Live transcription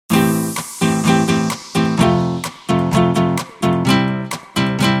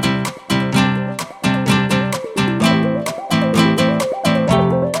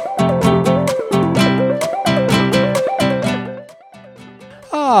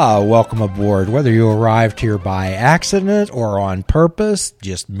Welcome aboard. Whether you arrived here by accident or on purpose,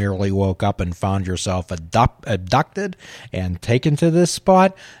 just merely woke up and found yourself abducted and taken to this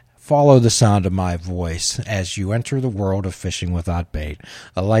spot, follow the sound of my voice as you enter the world of fishing without bait,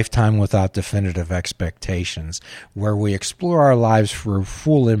 a lifetime without definitive expectations, where we explore our lives through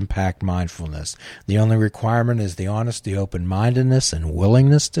full impact mindfulness. The only requirement is the honesty, open-mindedness, and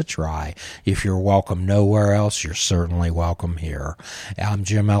willingness to try. If you're welcome nowhere else, you're certainly welcome here. I'm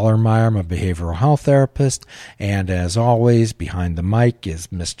Jim Ellermeyer. I'm a behavioral health therapist, and as always, behind the mic is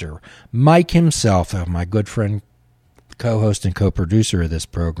Mr. Mike himself, my good friend, co-host and co-producer of this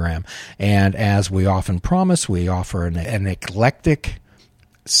program. And as we often promise, we offer an eclectic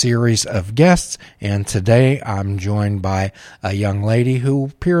series of guests. And today I'm joined by a young lady who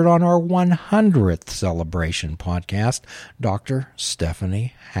appeared on our 100th celebration podcast, Dr.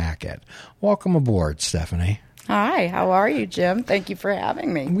 Stephanie Hackett. Welcome aboard, Stephanie. Hi, how are you, Jim? Thank you for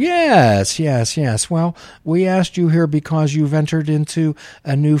having me. Yes. Well, we asked you here because you've entered into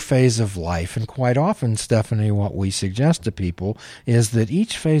a new phase of life. And quite often, Stephanie, what we suggest to people is that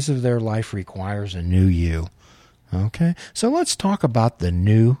each phase of their life requires a new you. Okay? So let's talk about the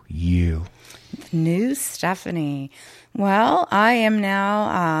new you. New Stephanie. Well, I am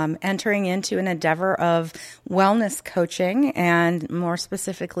now entering into an endeavor of wellness coaching and more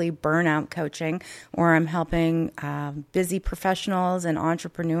specifically burnout coaching, where I'm helping busy professionals and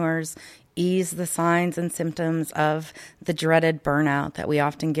entrepreneurs ease the signs and symptoms of the dreaded burnout that we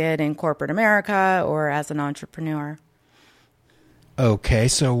often get in corporate America or as an entrepreneur. Okay,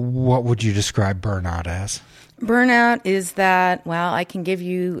 so what would you describe burnout as? Burnout is that, well, I can give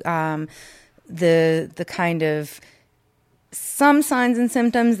you the kind of some signs and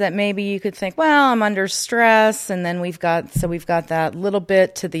symptoms that maybe you could think, well, I'm under stress, and then we've got that little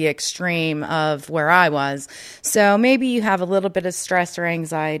bit to the extreme of where I was. So maybe you have a little bit of stress or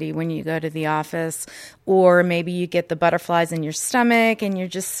anxiety when you go to the office, or maybe you get the butterflies in your stomach and you're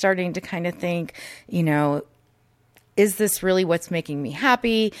just starting to kind of think, is this really what's making me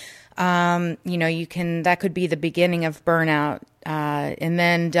happy? That could be the beginning of burnout. And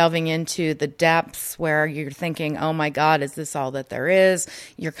then delving into the depths where you're thinking, oh my God, is this all that there is?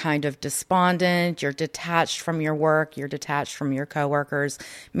 You're kind of despondent. You're detached from your work. You're detached from your coworkers,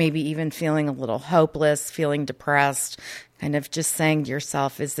 maybe even feeling a little hopeless, feeling depressed, kind of just saying to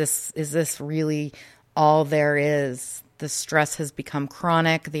yourself, is this really all there is? The stress has become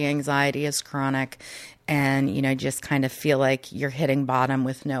chronic. The anxiety is chronic. And, just kind of feel like you're hitting bottom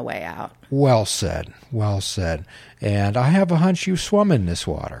with no way out. Well said. And I have a hunch you swum in this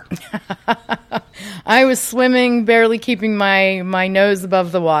water. I was swimming, barely keeping my nose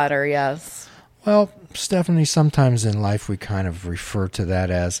above the water, yes. Well, Stephanie, sometimes in life we kind of refer to that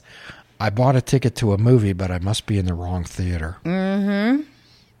as, I bought a ticket to a movie, but I must be in the wrong theater. Mm-hmm.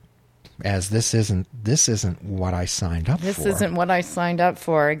 As this isn't what I signed up for. This isn't what I signed up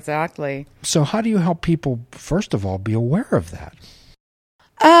for, exactly. So how do you help people, first of all, be aware of that?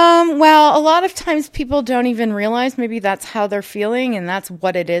 Well, a lot of times people don't even realize maybe that's how they're feeling and that's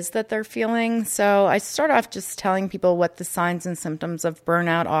what it is that they're feeling. So I start off just telling people what the signs and symptoms of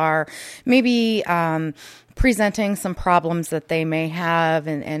burnout are. Maybe presenting some problems that they may have,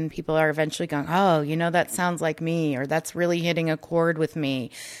 and people are eventually going, oh, that sounds like me, or that's really hitting a chord with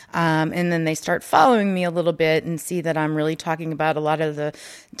me. And then they start following me a little bit and see that I'm really talking about a lot of the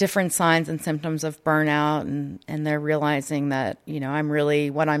different signs and symptoms of burnout, and they're realizing that,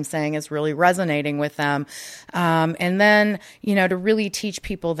 what I'm saying is really resonating with them. And then, to really teach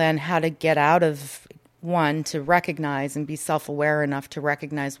people then how to get out of to recognize and be self-aware enough to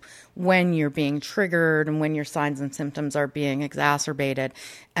recognize when you're being triggered and when your signs and symptoms are being exacerbated,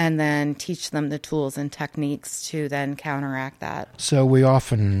 and then teach them the tools and techniques to then counteract that. So we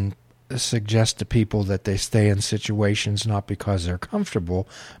often suggest to people that they stay in situations not because they're comfortable,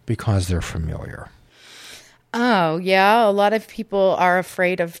 because they're familiar. Oh, yeah. A lot of people are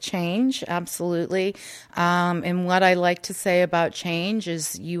afraid of change. Absolutely. And what I like to say about change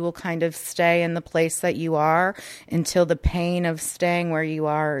is you will kind of stay in the place that you are until the pain of staying where you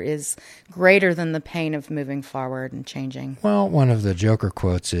are is greater than the pain of moving forward and changing. Well, one of the Joker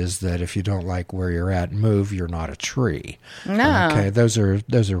quotes is that if you don't like where you're at, move, you're not a tree. No. Okay, those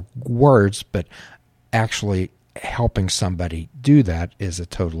are words, but actually helping somebody do that is a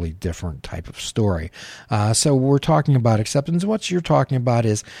totally different type of story. So we're talking about acceptance. What you're talking about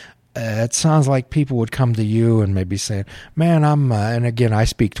is, it sounds like people would come to you and maybe say, man, and again, I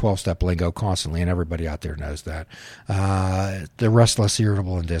speak 12-step lingo constantly, and everybody out there knows that, the restless,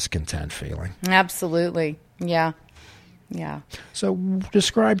 irritable, and discontent feeling. Absolutely. Yeah. So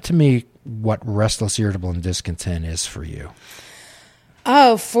describe to me what restless, irritable, and discontent is for you.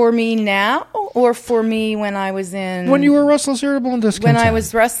 Oh, for me now, or for me when I was when you were restless, irritable, and discontent? When I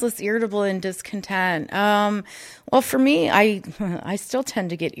was restless, irritable, and discontent. Well, for me, I still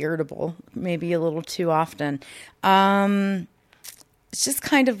tend to get irritable, maybe a little too often. It's just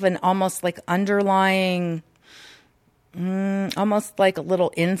kind of an almost like underlying, almost like a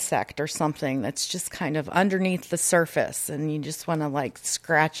little insect or something that's just kind of underneath the surface, and you just want to like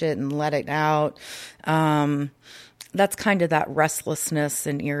scratch it and let it out. That's kind of that restlessness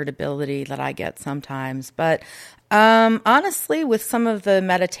and irritability that I get sometimes. But honestly, with some of the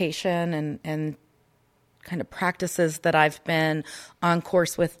meditation and kind of practices that I've been on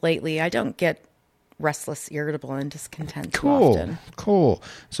course with lately, I don't get restless, irritable, and discontent too often. Cool.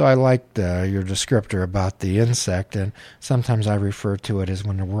 So I liked your descriptor about the insect, and sometimes I refer to it as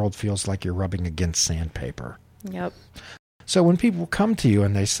when the world feels like you're rubbing against sandpaper. Yep. So when people come to you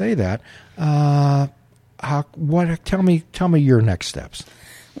and they say that, tell me your next steps.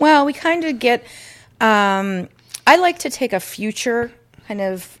 Well, we kind of get, I like to take a future kind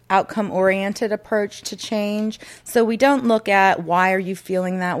of outcome-oriented approach to change. So we don't look at why are you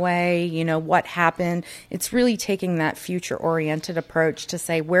feeling that way, what happened. It's really taking that future-oriented approach to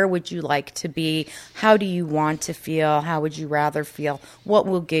say, where would you like to be? How do you want to feel? How would you rather feel? What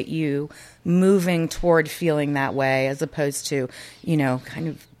will get you moving toward feeling that way, as opposed to, kind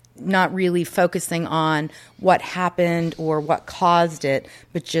of not really focusing on what happened or what caused it,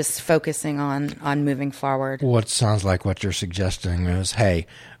 but just focusing on moving forward. Well, it sounds like what you're suggesting is, hey,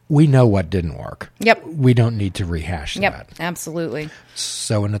 we know what didn't work. Yep. We don't need to rehash that. Yep, absolutely.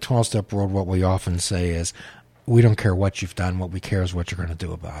 So in the 12-step world, what we often say is, we don't care what you've done. What we care is what you're going to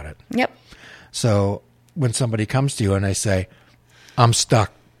do about it. Yep. So when somebody comes to you and they say, I'm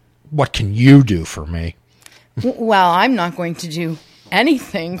stuck, what can you do for me? Well, I'm not going to do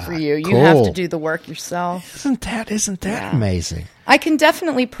anything for you. You have to do the work yourself. Isn't that amazing? I can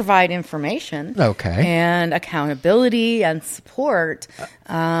definitely provide information. Okay. And accountability and support,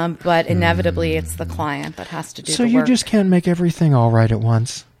 but inevitably it's the client that has to do the work. So you just can't make everything all right at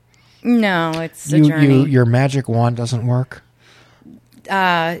once? No, it's a journey. Your magic wand doesn't work?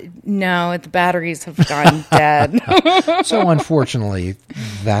 No, the batteries have gone dead. So unfortunately,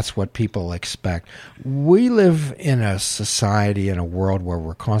 that's what people expect. We live in a society, in a world where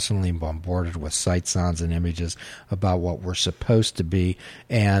we're constantly bombarded with sights, sounds, and images about what we're supposed to be,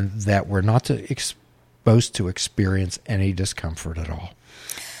 and that we're not supposed to experience any discomfort at all.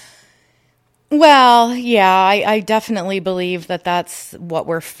 Well, yeah, I definitely believe that that's what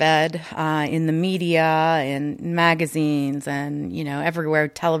we're fed in the media and magazines and, everywhere,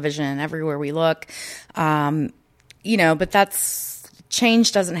 television, everywhere we look. But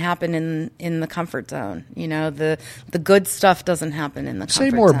change doesn't happen in the comfort zone. The good stuff doesn't happen in the comfort zone.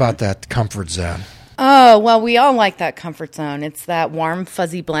 Say more about that comfort zone. Oh, well, we all like that comfort zone. It's that warm,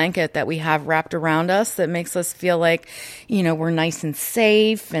 fuzzy blanket that we have wrapped around us that makes us feel like, we're nice and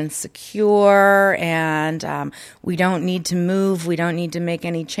safe and secure, and we don't need to move. We don't need to make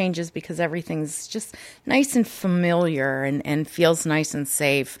any changes because everything's just nice and familiar and feels nice and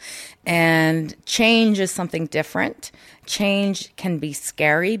safe. And change is something different. Change can be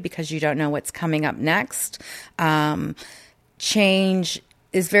scary because you don't know what's coming up next. Change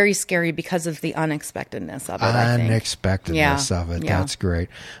is very scary because of the unexpectedness of it, I think. Unexpectedness of it. Yeah. That's great.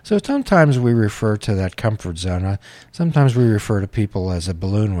 So sometimes we refer to that comfort zone. Sometimes we refer to people as a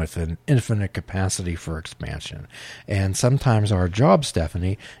balloon with an infinite capacity for expansion. And sometimes our job,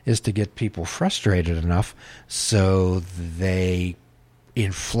 Stephanie, is to get people frustrated enough so they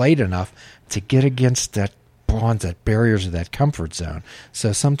inflate enough to get against that bonds, that barriers of that comfort zone.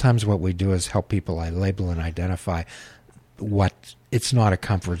 So sometimes what we do is help people label and identify what it's not a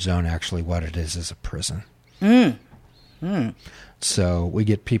comfort zone, actually what it is a prison. So we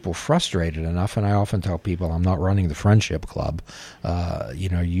get people frustrated enough, and I often tell people I'm not running the friendship club.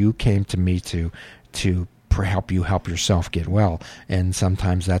 You came to me to help you help yourself get well, and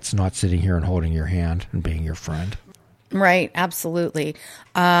sometimes that's not sitting here and holding your hand and being your friend. Right, absolutely.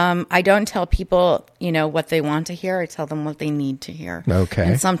 I don't tell people, what they want to hear. I tell them what they need to hear. Okay.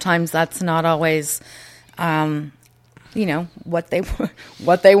 And sometimes that's not always what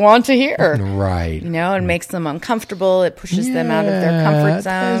they want to hear. Right. It makes them uncomfortable. It pushes them out of their comfort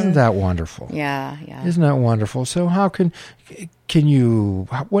zone. Isn't that wonderful? Yeah. Isn't that wonderful? So when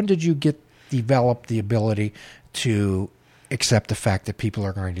did you develop the ability to accept the fact that people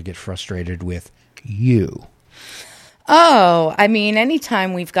are going to get frustrated with you? Oh,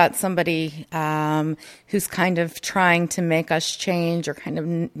 anytime we've got somebody who's kind of trying to make us change or kind of,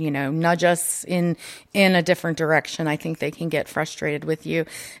 nudge us in a different direction, I think they can get frustrated with you.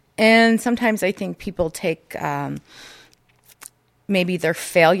 And sometimes I think people take maybe their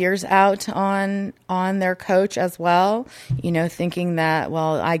failures out on their coach as well, thinking that,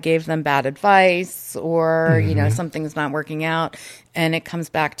 well, I gave them bad advice or, something's not working out. And it comes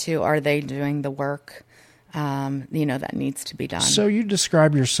back to, are they doing the work, that needs to be done? So you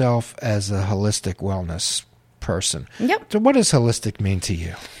describe yourself as a holistic wellness person. Yep. So what does holistic mean to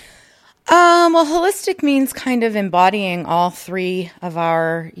you? Well, holistic means kind of embodying all three of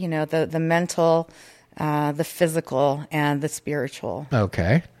our, the mental, the physical, and the spiritual.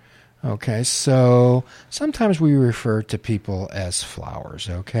 Okay. So sometimes we refer to people as flowers.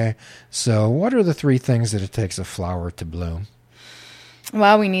 Okay. So what are the three things that it takes a flower to bloom?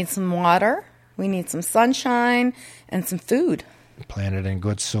 Well, we need some water, we need some sunshine, and some food. Planted in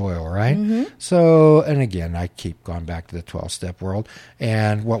good soil, right? Mm-hmm. So, and again, I keep going back to the 12-step world,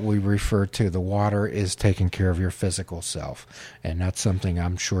 and what we refer to, the water, is taking care of your physical self, and that's something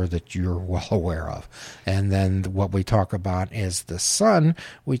I'm sure that you're well aware of. And then what we talk about is the sun.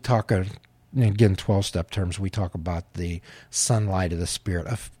 We talk, again, 12-step terms, we talk about the sunlight of the spirit,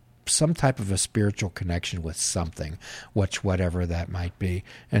 of some type of a spiritual connection with something, whatever that might be.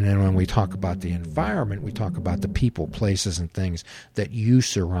 And then when we talk about the environment, we talk about the people, places, and things that you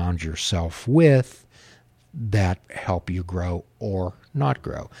surround yourself with that help you grow or not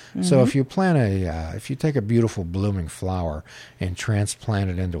grow. Mm-hmm. So if you if you take a beautiful blooming flower and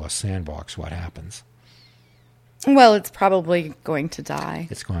transplant it into a sandbox, what happens? Well, it's probably going to die.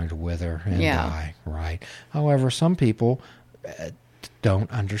 It's going to wither and die, right? However, some people don't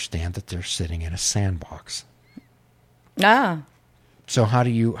understand that they're sitting in a sandbox. So how do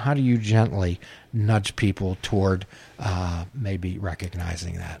you gently nudge people toward maybe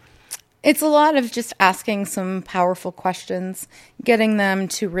recognizing that? It's a lot of just asking some powerful questions, getting them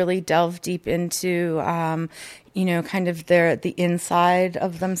to really delve deep into, kind of the inside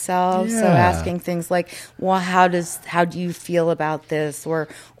of themselves. Yeah. So asking things like, well, how do you feel about this? Or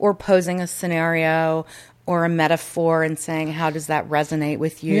posing a scenario or a metaphor and saying, how does that resonate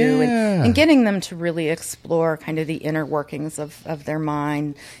with you? Yeah. And getting them to really explore kind of the inner workings of their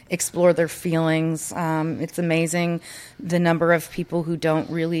mind, explore their feelings. It's amazing the number of people who don't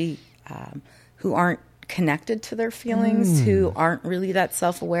really, who aren't connected to their feelings, who aren't really that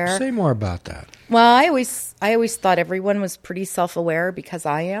self-aware. Say more about that. Well, I always thought everyone was pretty self-aware because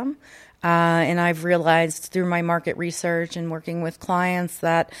I am. And I've realized through my market research and working with clients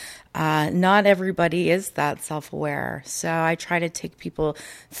that not everybody is that self-aware. So I try to take people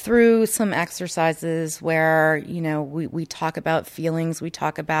through some exercises where, we talk about feelings, we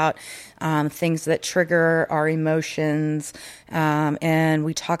talk about things that trigger our emotions, and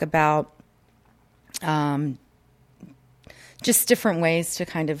we talk about just different ways to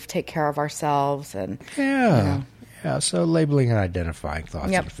kind of take care of ourselves. And Yeah, so labeling and identifying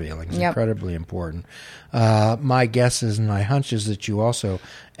thoughts and feelings is incredibly important. My guess is, and my hunch is, that you also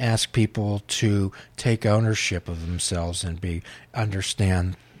ask people to take ownership of themselves and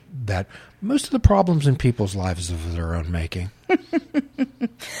understand that most of the problems in people's lives are of their own making.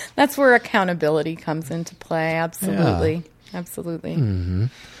 That's where accountability comes into play. Absolutely. Yeah. Absolutely. Mm-hmm.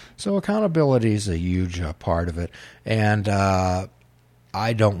 So accountability is a huge part of it. And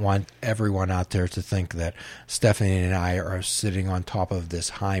I don't want everyone out there to think that Stephanie and I are sitting on top of this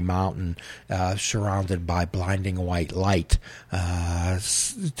high mountain surrounded by blinding white light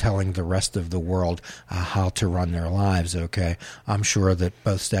telling the rest of the world how to run their lives, okay? I'm sure that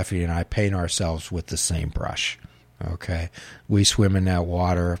both Stephanie and I paint ourselves with the same brush, okay? We swim in that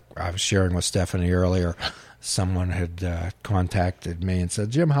water. I was sharing with Stephanie earlier. Someone had contacted me and said,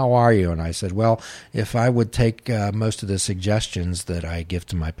 Jim, how are you? And I said, well, if I would take most of the suggestions that I give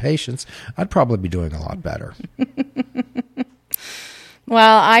to my patients, I'd probably be doing a lot better.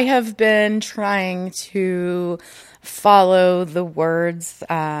 Well, I have been trying to follow the words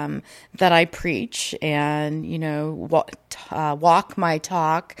that I preach and, walk my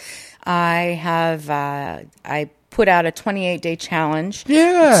talk. I put out a 28-day challenge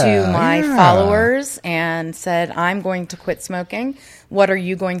to my followers and said, I'm going to quit smoking. What are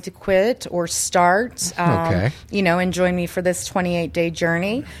you going to quit or start? And join me for this 28-day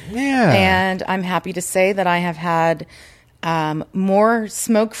journey. Yeah. And I'm happy to say that I have had more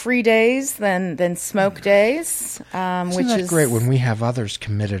smoke-free days than smoke days, which is great when we have others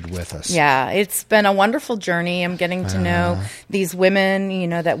committed with us. Yeah, it's been a wonderful journey. I'm getting to know these women,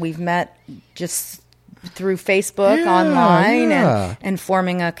 that we've met just through Facebook online and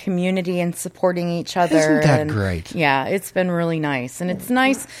forming a community and supporting each other. Isn't that great? Yeah, it's been really nice. And it's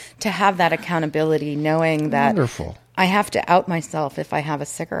nice to have that accountability, knowing that I have to out myself if I have a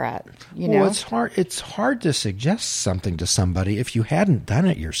cigarette. You know, It's hard to suggest something to somebody if you hadn't done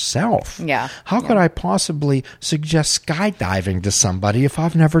it yourself. Yeah. How could I possibly suggest skydiving to somebody if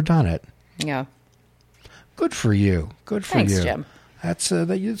I've never done it? Yeah. Good for you. Good for Thanks, you. Jim. That's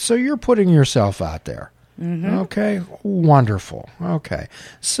so you're putting yourself out there. Mm-hmm. Okay, wonderful. Okay,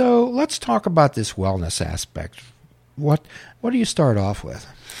 so let's talk about this wellness aspect. What do you start off with?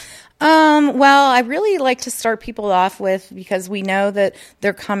 Well, I really like to start people off with, because we know that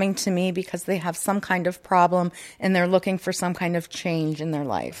they're coming to me because they have some kind of problem and they're looking for some kind of change in their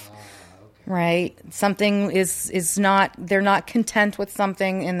life. Right? Something is not, they're not content with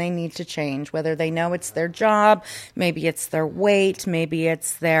something and they need to change, whether they know it's their job, maybe it's their weight, maybe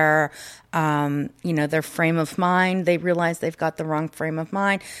it's their, their frame of mind. They realize they've got the wrong frame of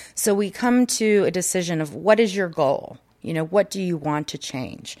mind. So we come to a decision of, what is your goal? What do you want to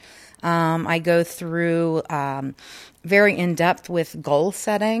change? I go through very in-depth with goal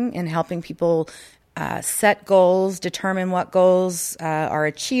setting and helping people set goals, determine what goals are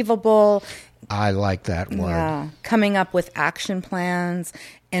achievable. I like that word. Yeah, coming up with action plans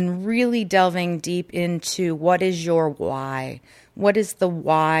and really delving deep into what is your why. What is the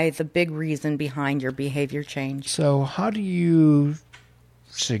why, the big reason behind your behavior change? So how do you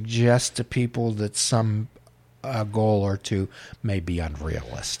suggest to people that some goal or two may be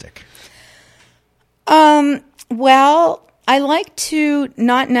unrealistic? Well, I like to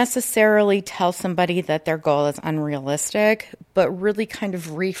not necessarily tell somebody that their goal is unrealistic, but really kind of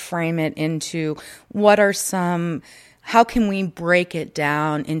reframe it into how can we break it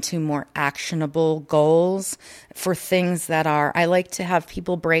down into more actionable goals for things that I like to have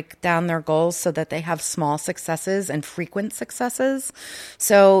people break down their goals so that they have small successes and frequent successes.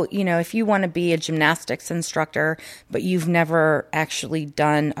 So, if you want to be a gymnastics instructor, but you've never actually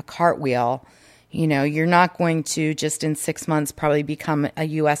done a cartwheel, you're not going to just in 6 months probably become a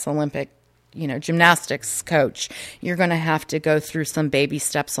U.S. Olympic, gymnastics coach. You're going to have to go through some baby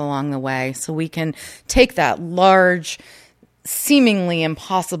steps along the way. So we can take that large, seemingly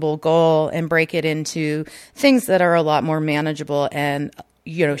impossible goal and break it into things that are a lot more manageable and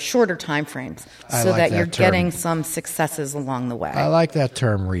shorter time frames, so that you're getting some successes along the way. I like that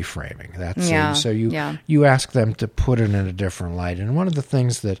term, reframing. So you ask them to put it in a different light. And one of the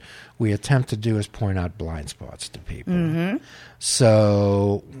things that we attempt to do is point out blind spots to people. Mm-hmm.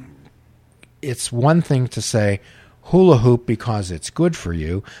 So it's one thing to say hula hoop because it's good for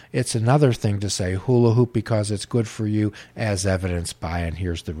you. It's another thing to say hula hoop because it's good for you, as evidenced by, and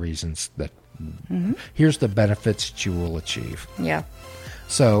here's the reasons that, here's the benefits that you will achieve. Yeah.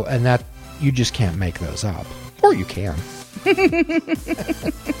 So, and that, you just can't make those up. Or you can.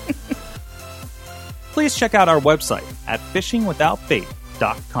 Please check out our website at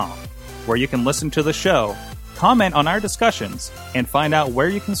fishingwithoutbait.com, where you can listen to the show, comment on our discussions, and find out where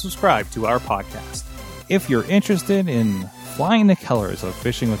you can subscribe to our podcast. If you're interested in flying the colors of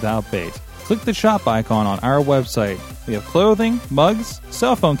Fishing Without Bait, click the shop icon on our website. We have clothing, mugs,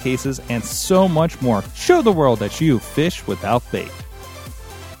 cell phone cases, and so much more. Show the world that you fish without bait.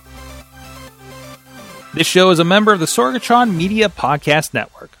 This show is a member of the Sorgatron Media Podcast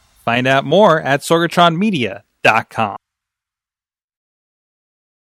Network. Find out more at sorgatronmedia.com.